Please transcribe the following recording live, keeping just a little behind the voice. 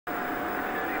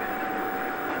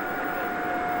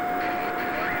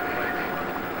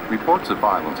Reports of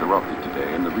violence erupted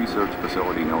today in the research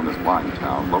facility known as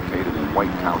Limetown, located in White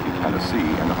County, Tennessee,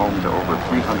 and home to over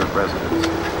 300 residents.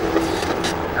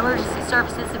 Emergency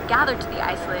services have gathered to the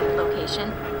isolated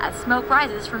location as smoke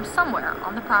rises from somewhere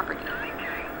on the property.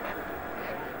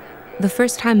 The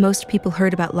first time most people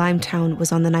heard about Limetown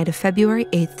was on the night of February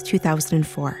 8th,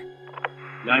 2004.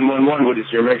 911, what is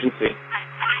your emergency?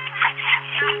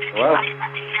 Hello?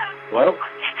 Hello?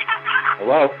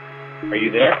 Hello? Are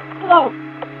you there? Hello?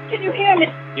 Can you hear me?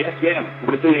 Yes, ma'am.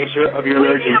 What is the nature of your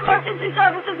emergency? Emergency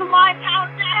services in Limetown.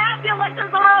 Ambulance,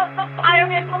 there's a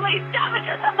fireman, police,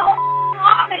 damages, and the whole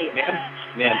army.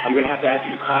 Ma'am, I'm going to have to ask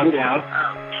you to calm down.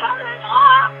 Turn it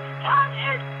off. Turn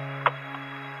it.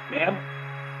 Ma'am,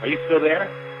 are you still there?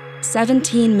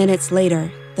 17 minutes later,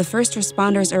 the first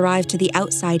responders arrived to the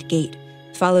outside gate,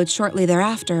 followed shortly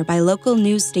thereafter by local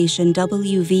news station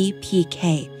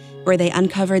WVPK, where they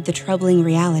uncovered the troubling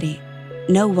reality.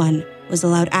 No one was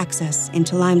allowed access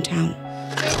into Limetown.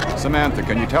 Samantha,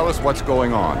 can you tell us what's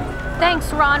going on?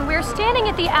 Thanks, Ron. We're standing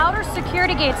at the outer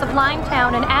security gates of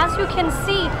Limetown, and as you can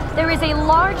see, there is a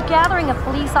large gathering of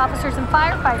police officers and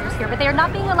firefighters here, but they are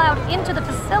not being allowed into the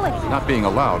facility. Not being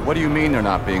allowed? What do you mean they're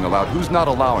not being allowed? Who's not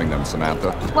allowing them,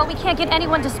 Samantha? Well, we can't get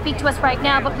anyone to speak to us right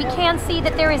now, but we can see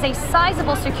that there is a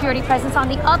sizable security presence on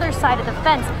the other side of the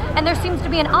fence, and there seems to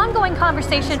be an ongoing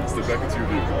conversation. Step back into your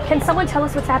vehicle. Can someone tell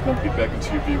us what's happening? Get back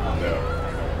into your vehicle now.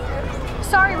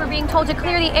 Sorry, we're being told to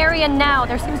clear the area now.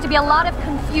 There seems to be a lot of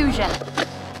confusion.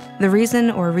 The reason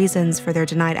or reasons for their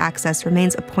denied access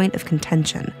remains a point of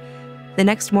contention. The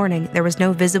next morning, there was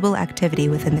no visible activity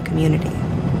within the community.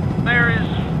 There is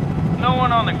no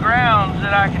one on the grounds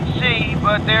that I can see,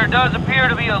 but there does appear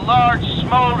to be a large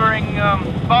smoldering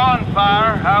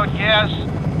bonfire, I would guess.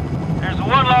 There's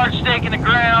one large stake in the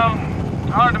ground.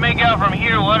 Hard to make out from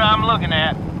here what I'm looking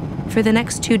at. For the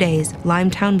next 2 days,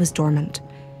 Limetown was dormant.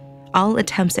 All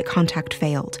attempts at contact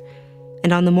failed.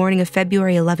 And on the morning of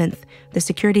February 11th, the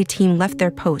security team left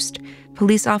their post.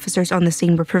 Police officers on the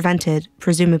scene were prevented,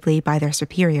 presumably by their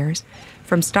superiors,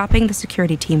 from stopping the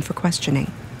security team for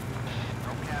questioning.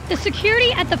 The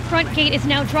security at the front gate is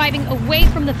now driving away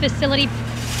from the facility.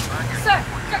 Sir,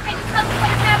 can you tell us what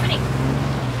is happening?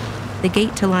 The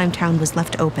gate to Limetown was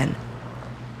left open.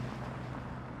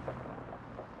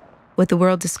 What the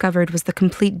world discovered was the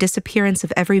complete disappearance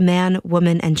of every man,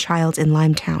 woman, and child in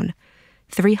Limetown.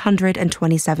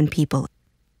 327 people.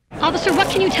 Officer, what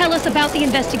can you tell us about the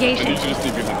investigation? I need you to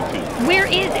step into the team. Where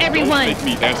is everyone? Don't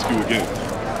make me ask you again.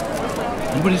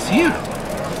 Nobody's here.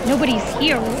 Nobody's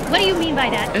here. What do you mean by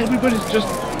that? Everybody's just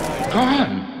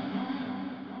gone.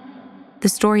 The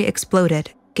story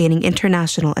exploded, gaining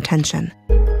international attention.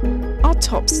 Our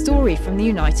top story from the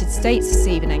United States this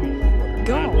evening.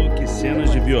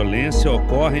 cenas de violência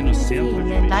ocorrem no centro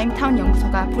de Limetown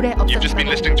연구소가 불에 없어졌다고. You've just been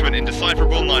listening to an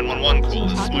indecipherable 911 call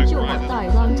as smoke rises.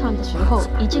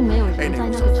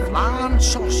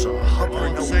 All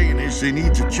I'm saying is they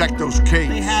need to check those caves.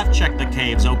 They have checked the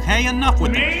caves, okay? Enough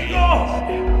with May God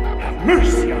have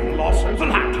mercy on the lost souls of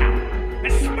Limetown.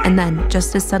 And then,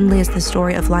 just as suddenly as the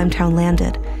story of Limetown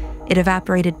landed, it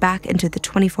evaporated back into the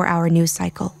 24-hour news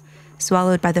cycle,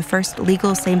 swallowed by the first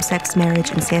legal same-sex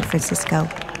marriage in San Francisco,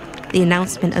 the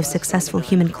announcement of successful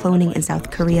human cloning in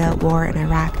South Korea, war in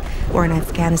Iraq, war in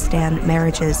Afghanistan,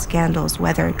 marriages, scandals,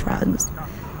 weather, drugs.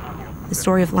 The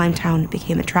story of Limetown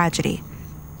became a tragedy,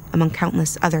 among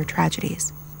countless other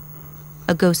tragedies.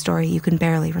 A ghost story you can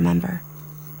barely remember.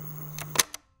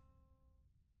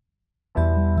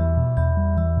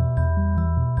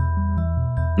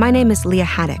 My name is Lia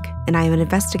Haddock, and I am an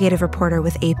investigative reporter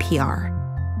with APR.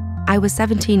 I was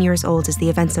 17 years old as the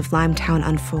events of Limetown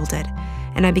unfolded,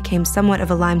 and I became somewhat of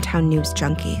a Limetown news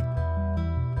junkie.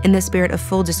 In the spirit of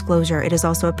full disclosure, it is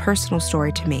also a personal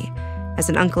story to me, as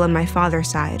an uncle on my father's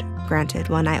side, granted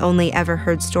one I only ever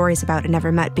heard stories about and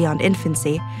never met beyond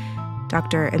infancy,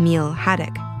 Dr. Lia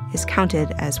Haddock, is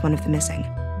counted as one of the missing.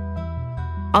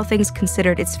 All things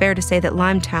considered, it's fair to say that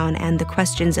Limetown and the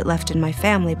questions it left in my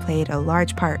family played a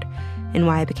large part in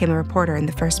why I became a reporter in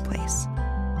the first place.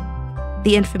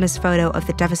 The infamous photo of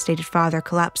the devastated father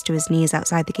collapsed to his knees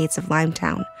outside the gates of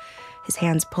Limetown, his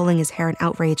hands pulling his hair in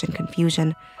outrage and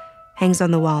confusion, hangs on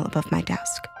the wall above my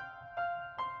desk.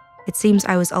 It seems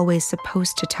I was always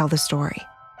supposed to tell the story.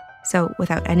 So,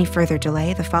 without any further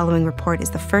delay, the following report is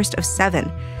the first of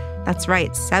 7. That's right,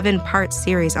 7-part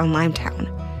series on Limetown,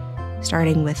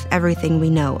 starting with everything we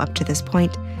know up to this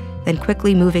point, then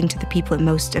quickly moving to the people it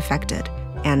most affected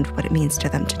and what it means to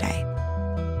them today.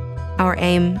 Our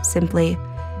aim, simply,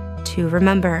 to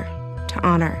remember, to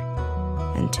honor,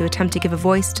 and to attempt to give a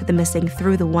voice to the missing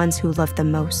through the ones who love them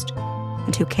most,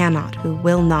 and who cannot, who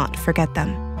will not forget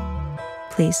them.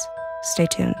 Please, stay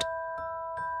tuned.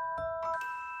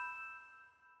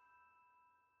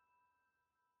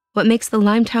 What makes the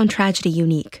Limetown tragedy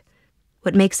unique,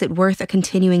 what makes it worth a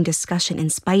continuing discussion in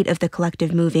spite of the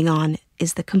collective moving on,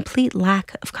 is the complete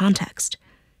lack of context.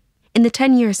 In the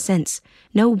 10 years since,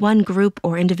 no one group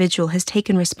or individual has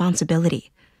taken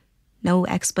responsibility. No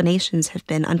explanations have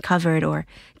been uncovered or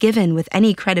given with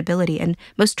any credibility, and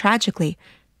most tragically,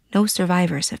 no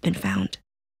survivors have been found.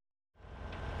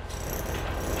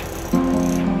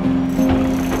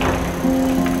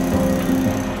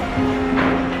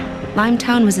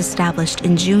 Limetown was established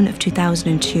in June of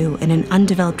 2002 in an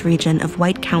undeveloped region of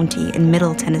White County in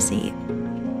Middle Tennessee.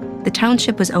 The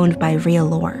township was owned by Lia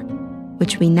Haddock,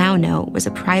 which we now know was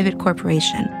a private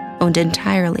corporation owned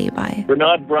entirely by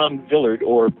Bernard Brom Villard,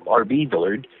 or R.B.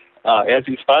 Villard, as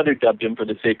his father dubbed him for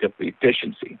the sake of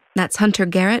efficiency. That's Hunter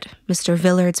Garrett, Mr.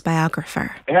 Villard's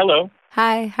biographer. Hello.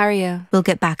 Hi, how are you? We'll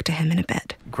get back to him in a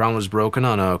bit. Ground was broken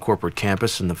on a corporate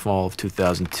campus in the fall of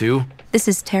 2002. This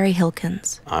is Terry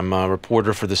Hilkins. I'm a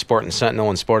reporter for the Spartan Sentinel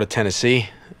in Sparta, Tennessee,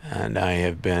 and I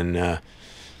have been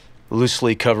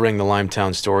loosely covering the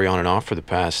Limetown story on and off for the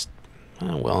past,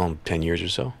 10 years or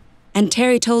so. And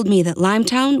Terry told me that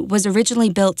Limetown was originally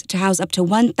built to house up to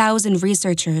 1,000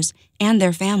 researchers and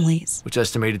their families. Which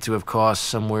estimated to have cost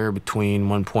somewhere between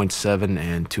 $1.7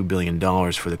 and $2 billion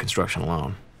for the construction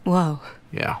alone. Whoa.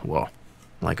 Yeah, well,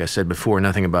 like I said before,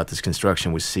 nothing about this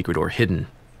construction was secret or hidden.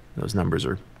 Those numbers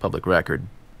are public record.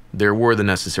 There were the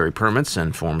necessary permits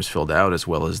and forms filled out, as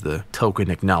well as the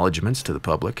token acknowledgments to the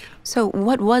public. So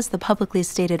what was the publicly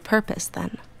stated purpose,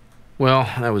 then? Well,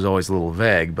 that was always a little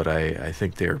vague, but I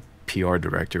think their PR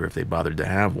director, if they bothered to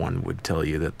have one, would tell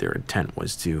you that their intent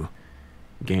was to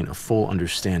gain a full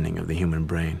understanding of the human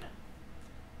brain.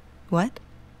 What?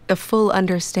 A full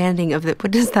understanding of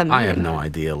what does that mean? I have no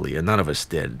idea, Leah. None of us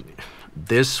did.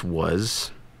 This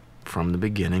was, from the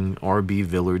beginning, R.B.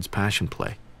 Villard's passion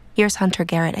play. Here's Hunter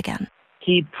Garrett again.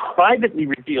 He privately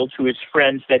revealed to his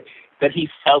friends that he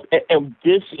felt, and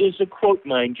this is a quote,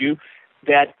 mind you,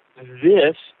 that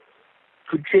this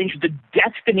could change the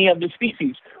destiny of the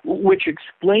species, which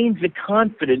explains the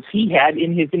confidence he had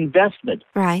in his investment.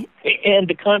 Right. And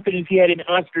the confidence he had in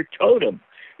Oscar Totem,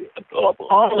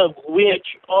 all of which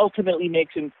ultimately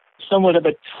makes him somewhat of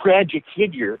a tragic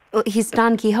figure. Well, he's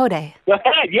Don Quixote.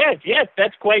 Yes,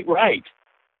 that's quite right.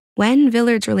 When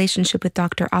Villard's relationship with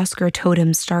Dr. Oscar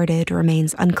Totem started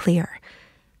remains unclear.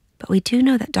 But we do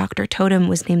know that Dr. Totem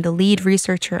was named the lead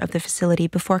researcher of the facility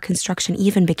before construction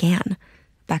even began.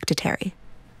 Back to Terry.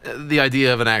 The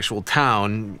idea of an actual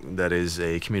town that is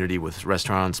a community with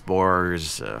restaurants,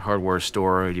 bars, a hardware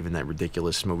store, and even that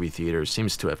ridiculous movie theater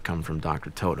seems to have come from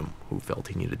Dr. Totem, who felt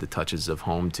he needed the touches of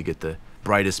home to get the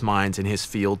brightest minds in his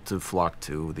field to flock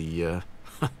to the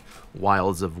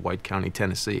wilds of White County,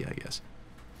 Tennessee, I guess.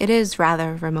 It is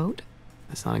rather remote.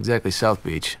 It's not exactly South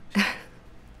Beach.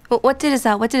 Well, what did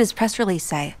his press release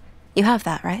say? You have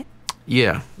that, right?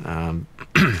 Yeah.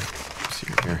 Let's see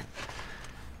here.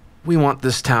 We want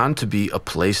this town to be a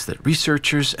place that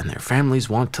researchers and their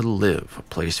families want to live, a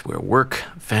place where work,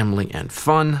 family, and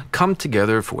fun come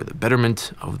together for the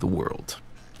betterment of the world.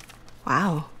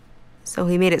 Wow. So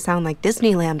he made it sound like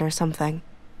Disneyland or something.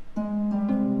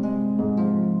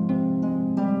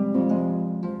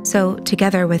 So,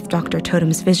 together with Dr.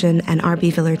 Totem's vision and R.B.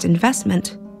 Villard's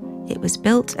investment, it was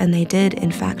built and they did,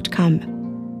 in fact, come.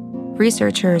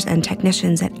 Researchers and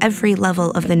technicians at every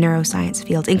level of the neuroscience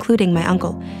field, including my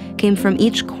uncle, came from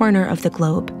each corner of the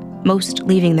globe, most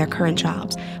leaving their current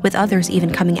jobs, with others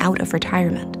even coming out of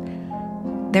retirement.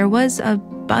 There was a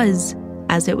buzz,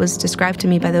 as it was described to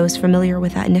me by those familiar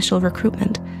with that initial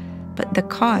recruitment, but the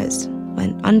cause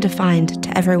went undefined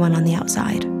to everyone on the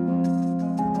outside.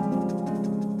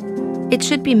 It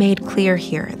should be made clear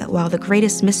here that while the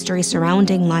greatest mystery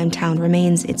surrounding Limetown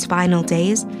remains its final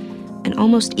days, an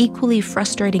almost equally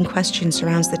frustrating question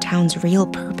surrounds the town's real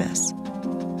purpose.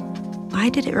 Why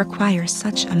did it require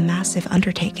such a massive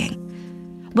undertaking?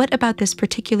 What about this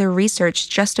particular research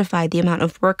justified the amount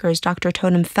of workers Dr.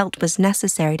 Totem felt was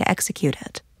necessary to execute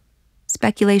it?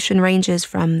 Speculation ranges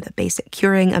from the basic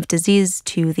curing of disease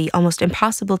to the almost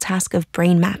impossible task of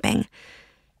brain mapping.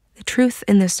 The truth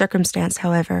in this circumstance,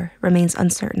 however, remains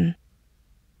uncertain.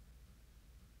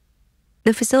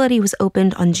 The facility was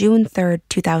opened on June 3,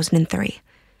 2003.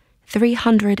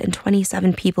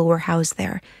 327 people were housed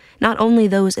there, not only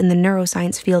those in the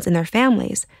neuroscience field and their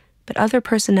families, but other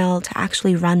personnel to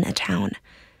actually run a town.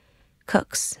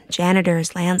 Cooks,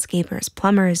 janitors, landscapers,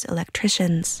 plumbers,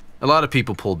 electricians. A lot of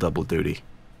people pull double duty.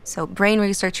 So brain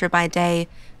researcher by day,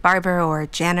 barber or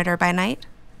janitor by night?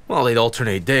 Well, they'd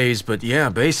alternate days, but yeah,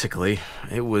 basically,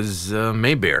 it was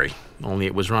Mayberry, only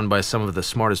it was run by some of the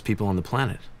smartest people on the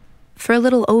planet. For a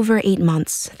little over 8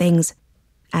 months, things,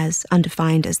 as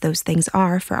undefined as those things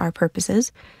are for our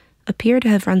purposes, appear to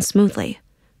have run smoothly.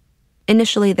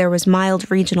 Initially, there was mild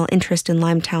regional interest in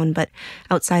Limetown, but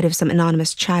outside of some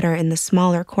anonymous chatter in the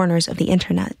smaller corners of the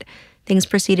internet, things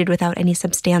proceeded without any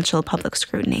substantial public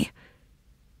scrutiny.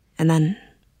 And then,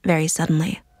 very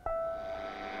suddenly...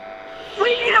 We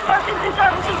need emergency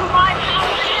services in Limetown.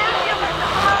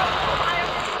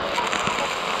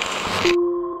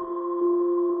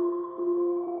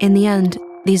 In the end,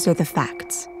 these are the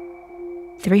facts.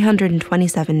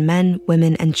 327 men,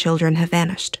 women, and children have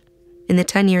vanished. In the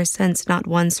 10 years since, not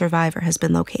one survivor has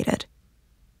been located.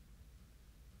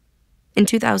 In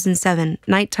 2007,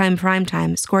 Nighttime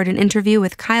Primetime scored an interview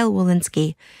with Kyle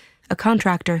Walensky, a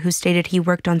contractor who stated he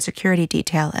worked on security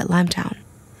detail at Limetown.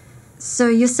 So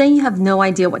you're saying you have no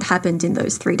idea what happened in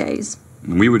those 3 days?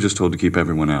 We were just told to keep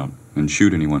everyone out and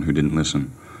shoot anyone who didn't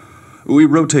listen. We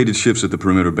rotated shifts at the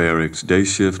perimeter barracks, day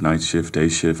shift, night shift, day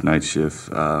shift, night shift.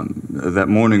 That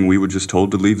morning, we were just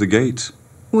told to leave the gates.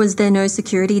 Was there no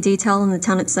security detail in the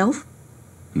town itself?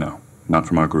 No, not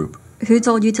from our group. Who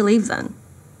told you to leave then?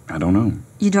 I don't know.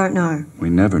 You don't know? We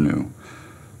never knew.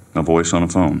 A voice on a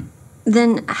phone.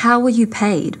 Then how were you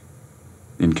paid?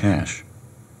 In cash.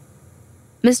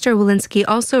 Mr. Walensky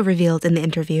also revealed in the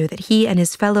interview that he and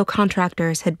his fellow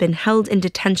contractors had been held in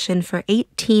detention for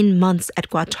 18 months at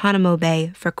Guantanamo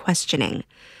Bay for questioning,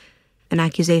 an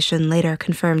accusation later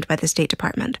confirmed by the State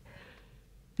Department.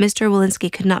 Mr.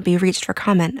 Walensky could not be reached for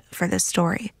comment for this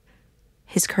story.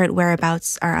 His current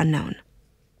whereabouts are unknown.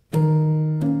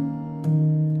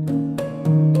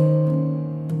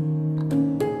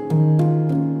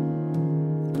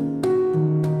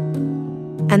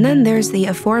 And then there's the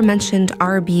aforementioned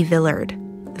R.B. Villard,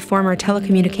 the former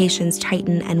telecommunications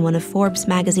titan and one of Forbes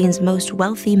magazine's most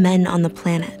wealthy men on the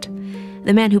planet.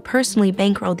 The man who personally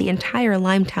bankrolled the entire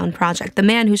Limetown project, the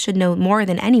man who should know more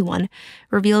than anyone,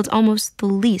 revealed almost the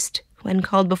least when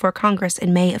called before Congress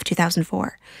in May of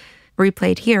 2004.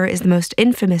 Replayed here is the most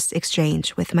infamous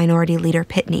exchange with Minority Leader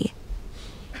Pitney.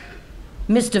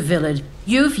 Mr. Villard,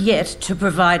 you've yet to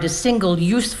provide a single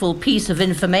useful piece of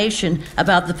information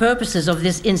about the purposes of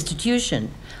this institution.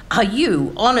 Are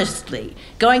you, honestly,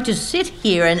 going to sit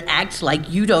here and act like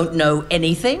you don't know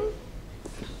anything?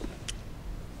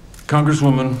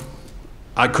 Congresswoman,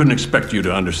 I couldn't expect you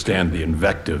to understand the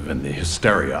invective and the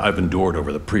hysteria I've endured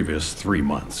over the previous 3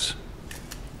 months.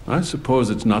 I suppose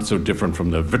it's not so different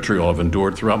from the vitriol I've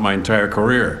endured throughout my entire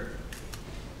career.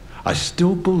 I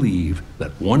still believe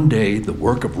that one day the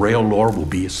work of rail lore will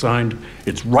be assigned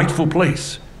its rightful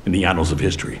place in the annals of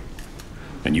history.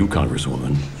 And you,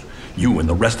 Congresswoman, you and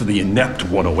the rest of the inept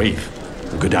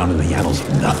 108th will go down in the annals of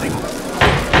nothing.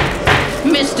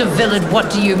 Mr. Villard,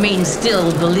 what do you mean,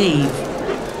 still believe?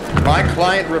 My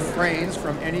client refrains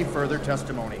from any further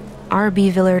testimony.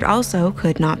 R.B. Villard also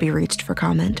could not be reached for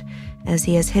comment, as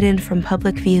he is hidden from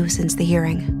public view since the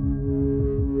hearing.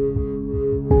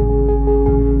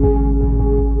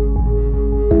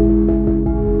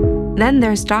 Then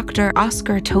there's Dr.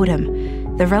 Oscar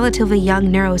Totem, the relatively young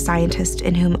neuroscientist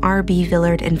in whom R.B.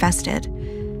 Villard invested.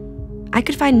 I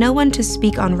could find no one to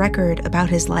speak on record about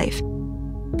his life,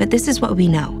 but this is what we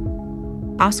know.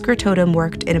 Oscar Totem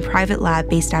worked in a private lab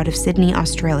based out of Sydney,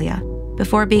 Australia,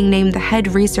 before being named the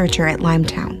head researcher at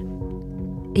Limetown.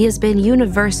 He has been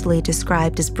universally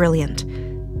described as brilliant,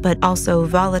 but also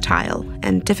volatile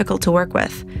and difficult to work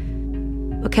with.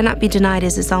 What cannot be denied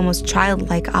is his almost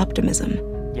childlike optimism.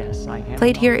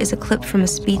 Played here is a clip from a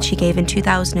speech he gave in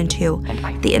 2002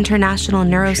 at the International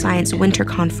Neuroscience Winter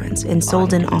Conference in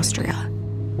Solden, Austria.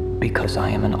 Because I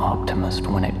am an optimist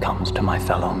when it comes to my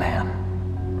fellow man.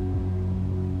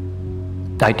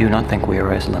 I do not think we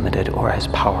are as limited or as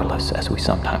powerless as we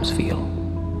sometimes feel.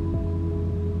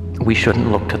 We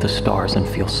shouldn't look to the stars and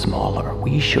feel smaller.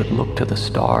 We should look to the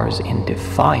stars in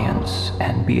defiance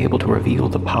and be able to reveal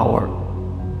the power,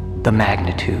 the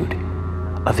magnitude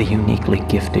of the uniquely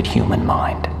gifted human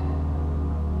mind.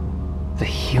 The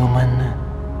human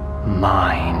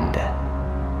mind.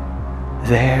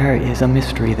 There is a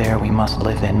mystery there we must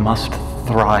live in, must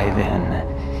thrive in.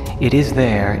 It is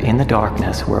there, in the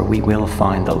darkness, where we will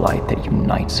find the light that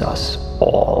unites us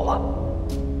all.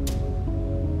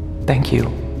 Thank you.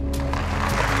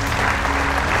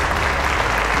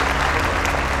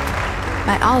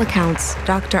 By all accounts,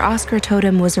 Dr. Oscar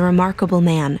Totem was a remarkable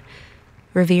man,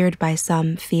 revered by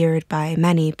some, feared by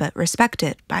many, but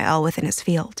respected by all within his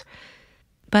field.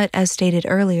 But as stated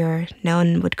earlier, no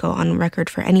one would go on record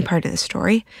for any part of the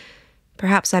story,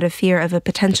 perhaps out of fear of a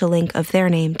potential link of their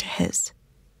name to his.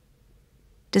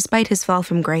 Despite his fall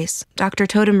from grace, Dr.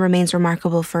 Totem remains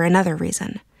remarkable for another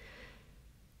reason.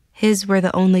 His were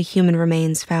the only human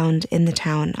remains found in the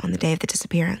town on the day of the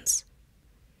disappearance.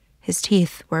 His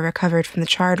teeth were recovered from the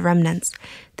charred remnants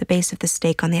at the base of the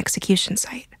stake on the execution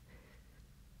site.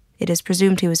 It is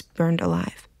presumed he was burned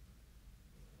alive.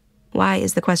 Why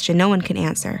is the question no one can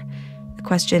answer, the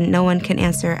question no one can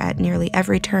answer at nearly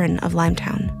every turn of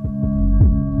Limetown.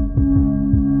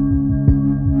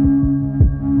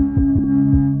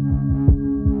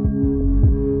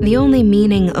 The only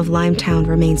meaning of Limetown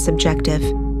remains subjective,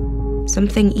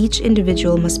 something each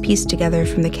individual must piece together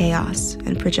from the chaos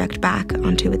and project back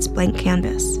onto its blank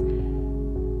canvas.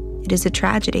 It is a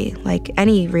tragedy, like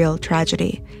any real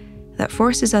tragedy, that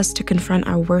forces us to confront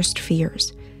our worst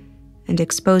fears and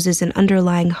exposes an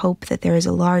underlying hope that there is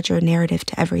a larger narrative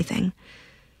to everything,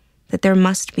 that there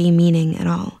must be meaning at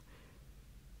all.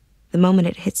 The moment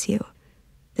it hits you,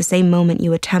 the same moment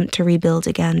you attempt to rebuild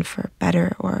again for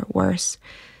better or worse,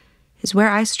 is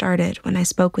where I started when I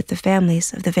spoke with the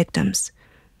families of the victims.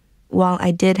 While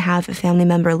I did have a family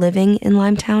member living in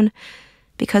Limetown,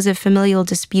 because of familial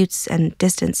disputes and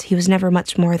distance, he was never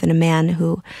much more than a man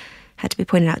who had to be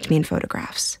pointed out to me in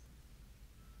photographs.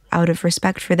 Out of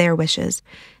respect for their wishes,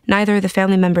 neither the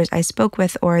family members I spoke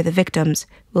with or the victims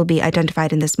will be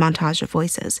identified in this montage of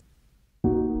voices.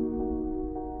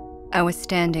 I was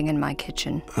standing in my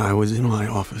kitchen. I was in my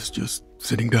office, just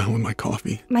sitting down with my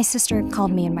coffee. My sister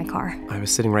called me in my car. I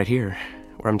was sitting right here,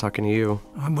 where I'm talking to you.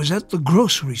 I was at the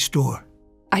grocery store.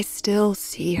 I still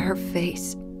see her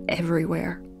face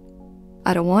everywhere.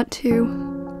 I don't want to,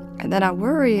 and then I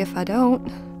worry if I don't.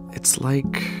 It's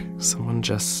like someone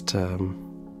just, I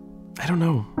don't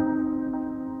know,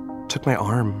 took my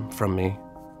arm from me.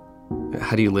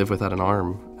 How do you live without an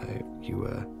arm?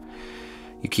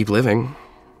 You keep living,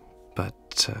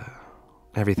 but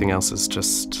everything else is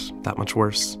just that much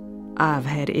worse. I've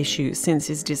had issues since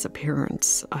his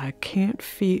disappearance. I can't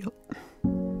feel.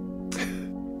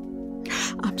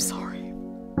 I'm sorry.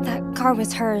 That car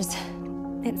was hers.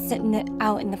 It's sitting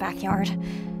out in the backyard.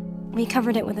 We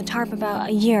covered it with a tarp about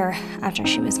a year after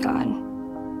she was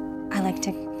gone. I like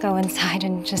to go inside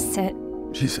and just sit.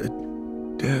 She said,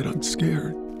 "Dad, I'm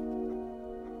scared."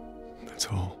 That's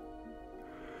all.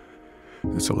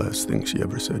 That's the last thing she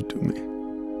ever said to me.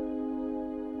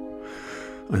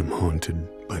 I'm haunted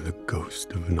by the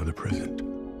ghost of another present.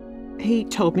 He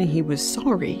told me he was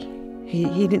sorry.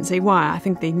 He didn't say why. I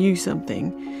think they knew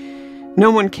something.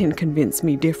 No one can convince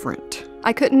me different.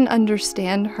 I couldn't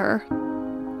understand her.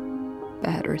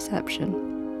 Bad reception.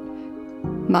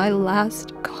 My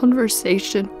last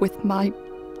conversation with my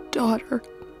daughter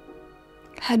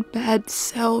had bad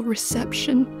cell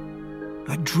reception.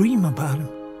 I dream about him.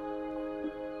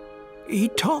 He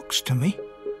talks to me.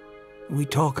 We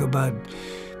talk about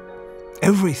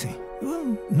everything.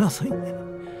 Well, nothing.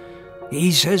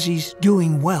 He says he's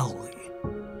doing well.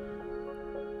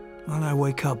 When I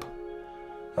wake up,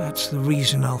 that's the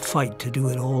reason I'll fight to do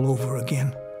it all over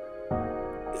again.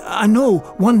 I know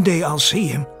one day I'll see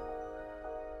him.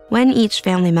 When each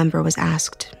family member was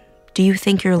asked, "Do you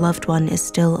think your loved one is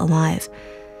still alive?"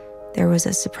 there was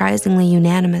a surprisingly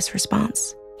unanimous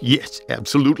response. Yes,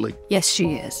 absolutely. Yes,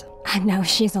 she is. I know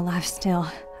she's alive still.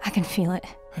 I can feel it.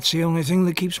 That's the only thing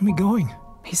that keeps me going.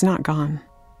 He's not gone.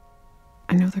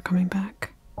 I know they're coming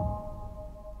back.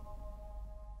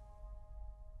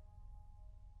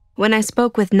 When I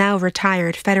spoke with now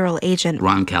retired federal agent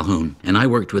Ron Calhoun, and I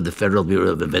worked with the Federal Bureau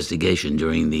of Investigation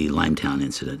during the Limetown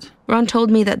incident. Ron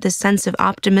told me that this sense of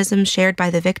optimism shared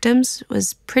by the victims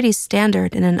was pretty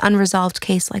standard in an unresolved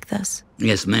case like this.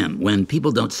 Yes, ma'am. When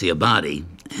people don't see a body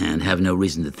and have no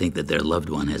reason to think that their loved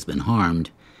one has been harmed,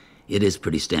 it is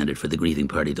pretty standard for the grieving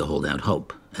party to hold out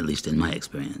hope, at least in my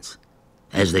experience.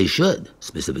 As they should,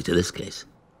 specific to this case.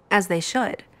 As they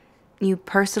should. You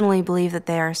personally believe that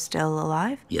they are still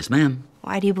alive? Yes, ma'am.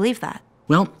 Why do you believe that?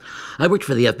 Well, I worked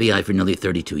for the FBI for nearly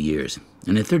 32 years.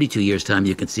 And in 32 years' time,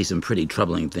 you can see some pretty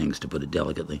troubling things, to put it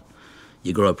delicately.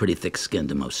 You grow a pretty thick skin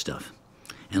to most stuff.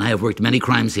 And I have worked many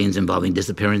crime scenes involving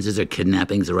disappearances or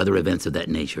kidnappings or other events of that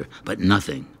nature. But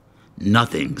nothing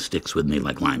sticks with me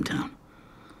like Limetown.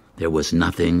 There was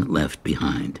nothing left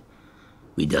behind.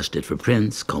 We dusted for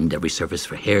prints, combed every surface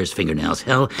for hairs, fingernails,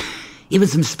 hell, even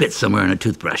some spit somewhere in a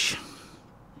toothbrush.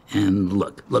 And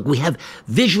look, we have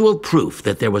visual proof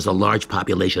that there was a large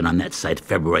population on that site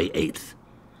February 8th.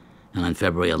 And on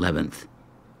February 11th,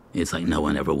 it's like no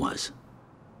one ever was.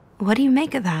 What do you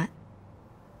make of that?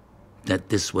 That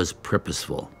this was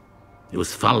purposeful. It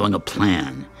was following a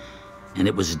plan. And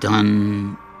it was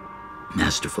done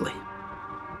masterfully.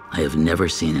 I have never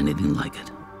seen anything like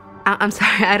it. I'm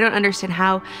sorry, I don't understand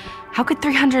how could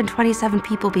 327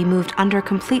 people be moved under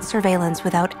complete surveillance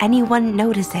without anyone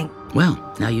noticing? Well,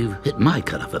 now you've hit my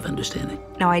cutoff of understanding.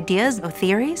 No ideas? No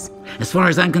theories? As far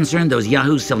as I'm concerned, those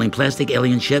yahoos selling plastic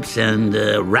alien ships and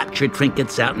rapture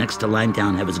trinkets out next to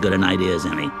Limetown have as good an idea as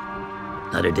any.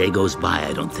 Not a day goes by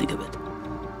I don't think of it.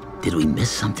 Did we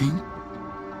miss something?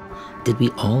 Did we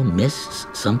all miss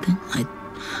something? I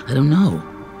don't know.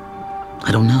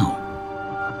 I don't know.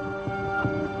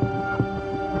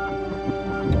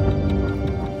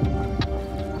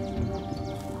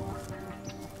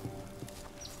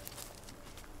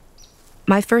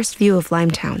 My first view of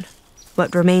Limetown,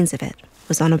 what remains of it,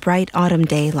 was on a bright autumn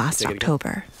day last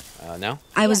October. Now?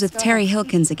 I was with Terry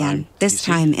Hilkins again, this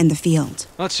time in the field.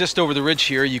 Well, it's just over the ridge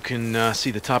here. You can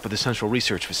see the top of the Central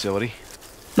Research Facility.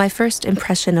 My first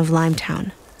impression of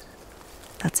Limetown.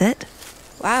 That's it?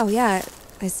 Wow, yeah,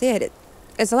 I see it.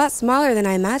 It's a lot smaller than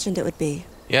I imagined it would be.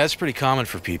 Yeah, it's pretty common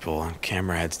for people.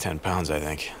 Camera head's 10 pounds, I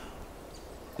think.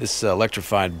 This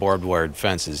electrified barbed-wired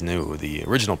fence is new. The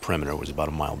original perimeter was about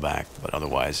a mile back, but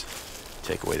otherwise,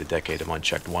 take away the decade of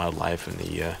unchecked wildlife and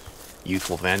the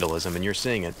youthful vandalism, and you're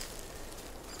seeing it.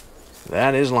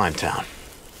 That is Limetown.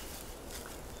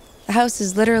 The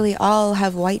houses literally all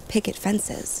have white picket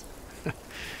fences.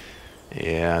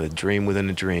 Yeah, the dream within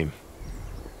a dream.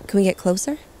 Can we get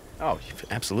closer? Oh,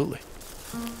 absolutely.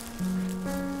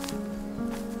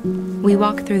 We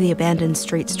walk through the abandoned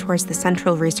streets towards the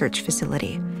Central Research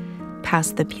Facility,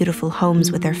 past the beautiful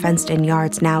homes with their fenced-in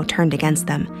yards now turned against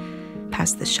them,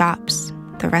 past the shops,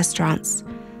 the restaurants,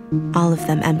 all of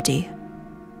them empty,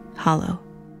 hollow.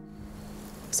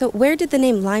 So where did the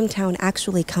name Limetown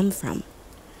actually come from?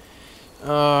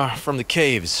 From the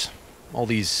caves. All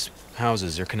these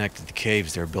houses are connected to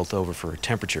caves. They're built over for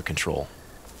temperature control.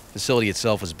 The facility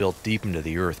itself was built deep into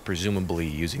the earth, presumably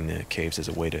using the caves as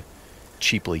a way to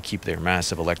cheaply keep their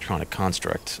massive electronic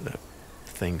construct,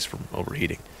 things from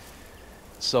overheating.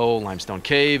 So, limestone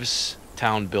caves,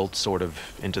 town built sort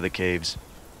of into the caves.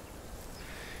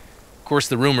 Of course,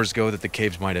 the rumors go that the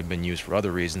caves might have been used for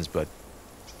other reasons, but...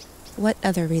 What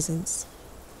other reasons?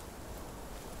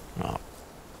 Well,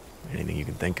 anything you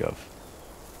can think of.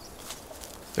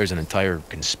 There's an entire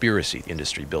conspiracy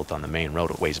industry built on the main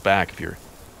road a ways back if you're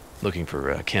looking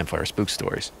for campfire spook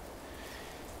stories.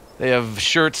 They have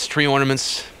shirts, tree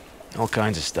ornaments, all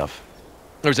kinds of stuff.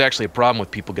 There's actually a problem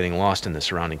with people getting lost in the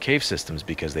surrounding cave systems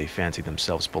because they fancy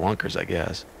themselves spelunkers, I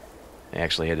guess. They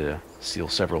actually had to seal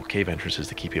several cave entrances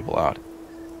to keep people out.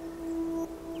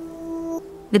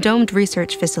 The domed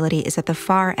research facility is at the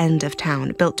far end of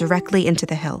town, built directly into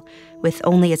the hill, with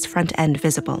only its front end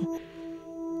visible.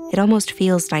 It almost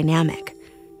feels dynamic,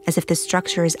 as if the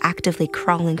structure is actively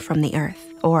crawling from the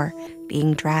earth, or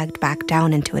being dragged back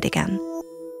down into it again.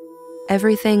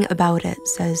 Everything about it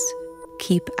says,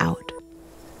 keep out.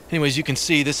 Anyways, you can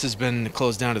see this has been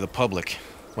closed down to the public.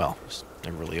 Well, it's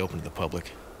never really open to the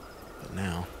public, but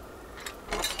now.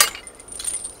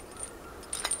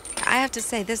 I have to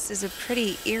say, this is a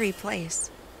pretty eerie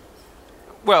place.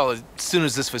 Well, as soon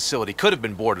as this facility could have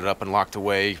been boarded up and locked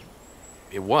away,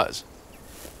 it was.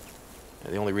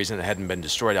 The only reason it hadn't been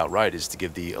destroyed outright is to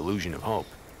give the illusion of hope.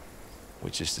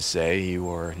 Which is to say, you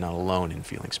are not alone in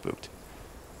feeling spooked.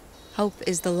 Hope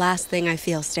is the last thing I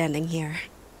feel standing here.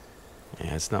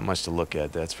 Yeah, it's not much to look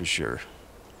at, that's for sure.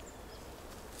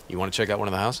 You want to check out one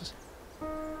of the houses?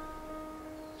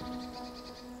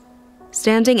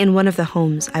 Standing in one of the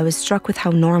homes, I was struck with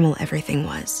how normal everything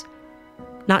was.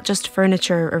 Not just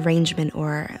furniture arrangement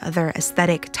or other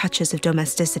aesthetic touches of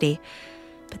domesticity,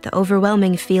 but the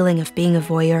overwhelming feeling of being a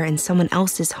voyeur in someone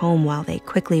else's home while they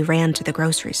quickly ran to the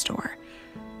grocery store.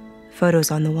 Photos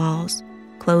on the walls,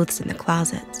 clothes in the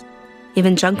closets,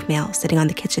 even junk mail sitting on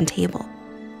the kitchen table.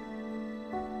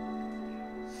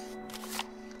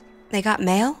 They got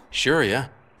mail? Sure, yeah.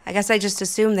 I guess I just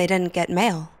assumed they didn't get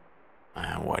mail.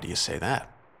 Why do you say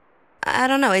that? I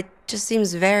don't know, it just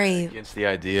seems very... Against the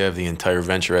idea of the entire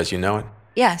venture as you know it?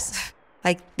 Yes.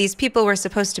 Like, these people were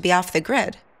supposed to be off the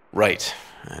grid. Right.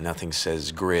 Nothing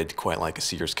says grid quite like a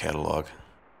Sears catalog.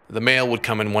 The mail would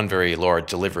come in one very large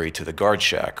delivery to the guard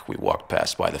shack we walked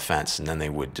past by the fence, and then they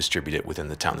would distribute it within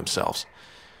the town themselves.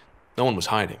 No one was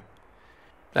hiding.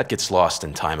 That gets lost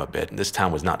in time a bit, and this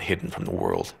town was not hidden from the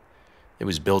world. It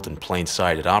was built in plain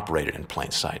sight, it operated in plain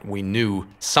sight. We knew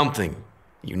something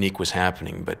unique was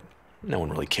happening, but no one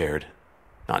really cared.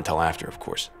 Not until after, of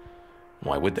course.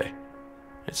 Why would they?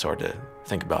 It's hard to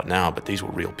think about now, but these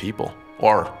were real people.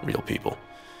 Are real people.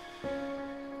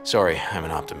 Sorry, I'm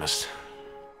an optimist.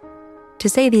 To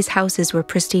say these houses were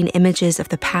pristine images of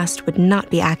the past would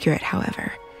not be accurate,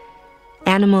 however.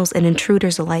 Animals and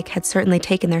intruders alike had certainly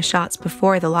taken their shots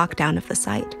before the lockdown of the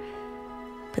site.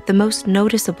 But the most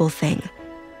noticeable thing,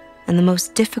 and the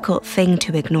most difficult thing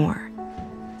to ignore.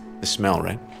 The smell,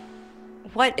 right?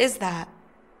 What is that?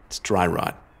 It's dry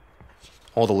rot.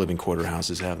 All the living quarter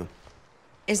houses have them.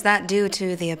 Is that due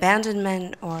to the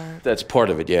abandonment, or...? That's part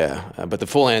of it, yeah. But the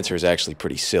full answer is actually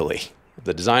pretty silly.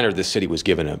 The designer of this city was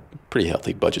given a pretty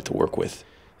healthy budget to work with.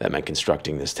 That meant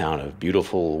constructing this town of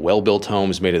beautiful, well-built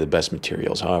homes made of the best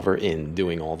materials. However, in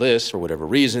doing all this, for whatever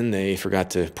reason, they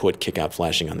forgot to put kick-out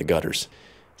flashing on the gutters.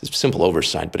 It's a simple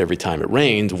oversight, but every time it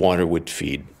rained, water would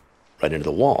feed right into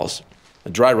the walls.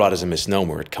 Dry rot is a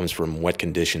misnomer. It comes from wet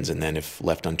conditions, and then if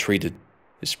left untreated,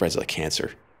 it spreads like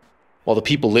cancer. While the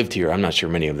people lived here, I'm not sure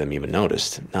many of them even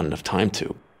noticed. Not enough time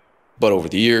to. But over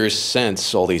the years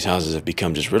since, all these houses have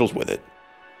become just riddled with it.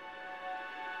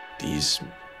 These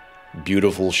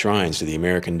beautiful shrines to the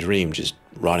American dream just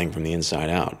rotting from the inside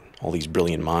out. All these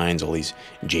brilliant minds, all these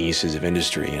geniuses of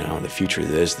industry, the future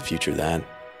this, the future that.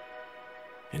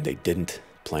 And they didn't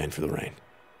plan for the rain.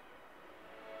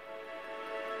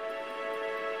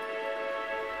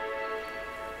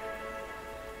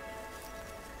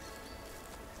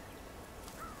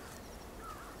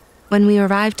 When we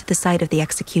arrived at the site of the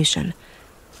execution,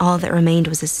 all that remained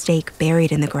was a stake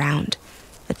buried in the ground,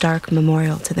 a dark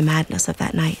memorial to the madness of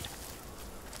that night.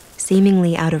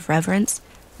 Seemingly out of reverence,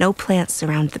 no plants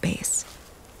surround the base.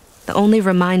 The only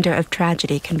reminder of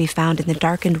tragedy can be found in the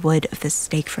darkened wood of the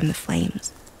stake from the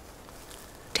flames.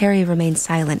 Terry remained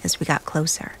silent as we got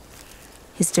closer,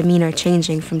 his demeanor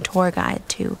changing from tour guide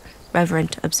to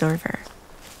reverent observer.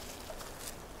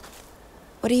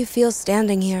 What do you feel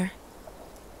standing here?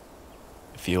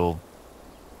 I feel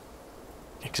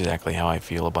exactly how I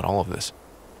feel about all of this.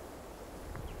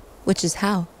 Which is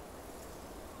how?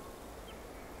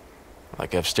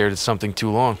 Like I've stared at something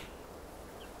too long.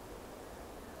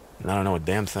 And I don't know a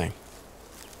damn thing.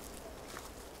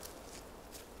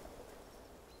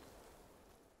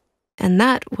 And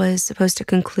that was supposed to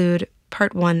conclude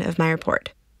part 1 of my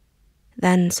report.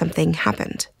 Then something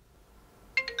happened.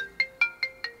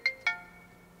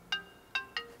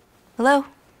 Hello?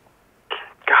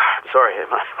 God, sorry, I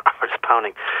was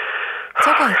pounding. It's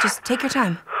okay, just take your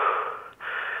time.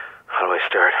 How do I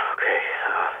start? Okay.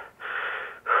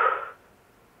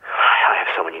 I have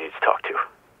someone you need to talk to.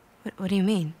 What do you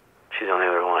mean? She's on the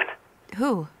other line.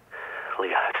 Who?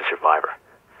 Lia, it's a survivor.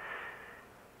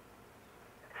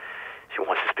 She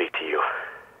wants to speak to you.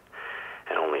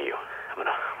 And only you. I'm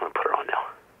gonna put her on now.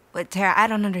 But Tara, I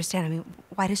don't understand. I mean,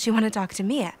 why does she want to talk to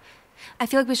me? I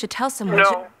feel like we should tell someone.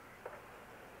 No.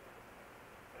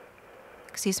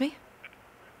 Excuse me?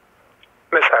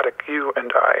 Miss Haddock, you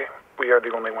and I, we are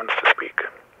the only ones to speak.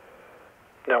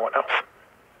 No one else.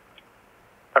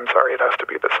 I'm sorry it has to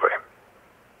be this way.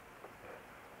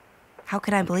 How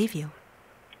can I believe you?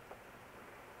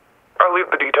 I'll leave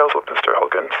the details with Mr.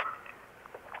 Elkins.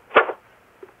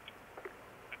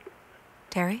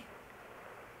 Terry?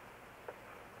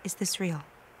 Is this real?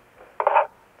 Are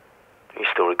you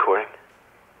still recording?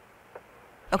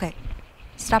 Okay.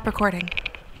 Stop recording.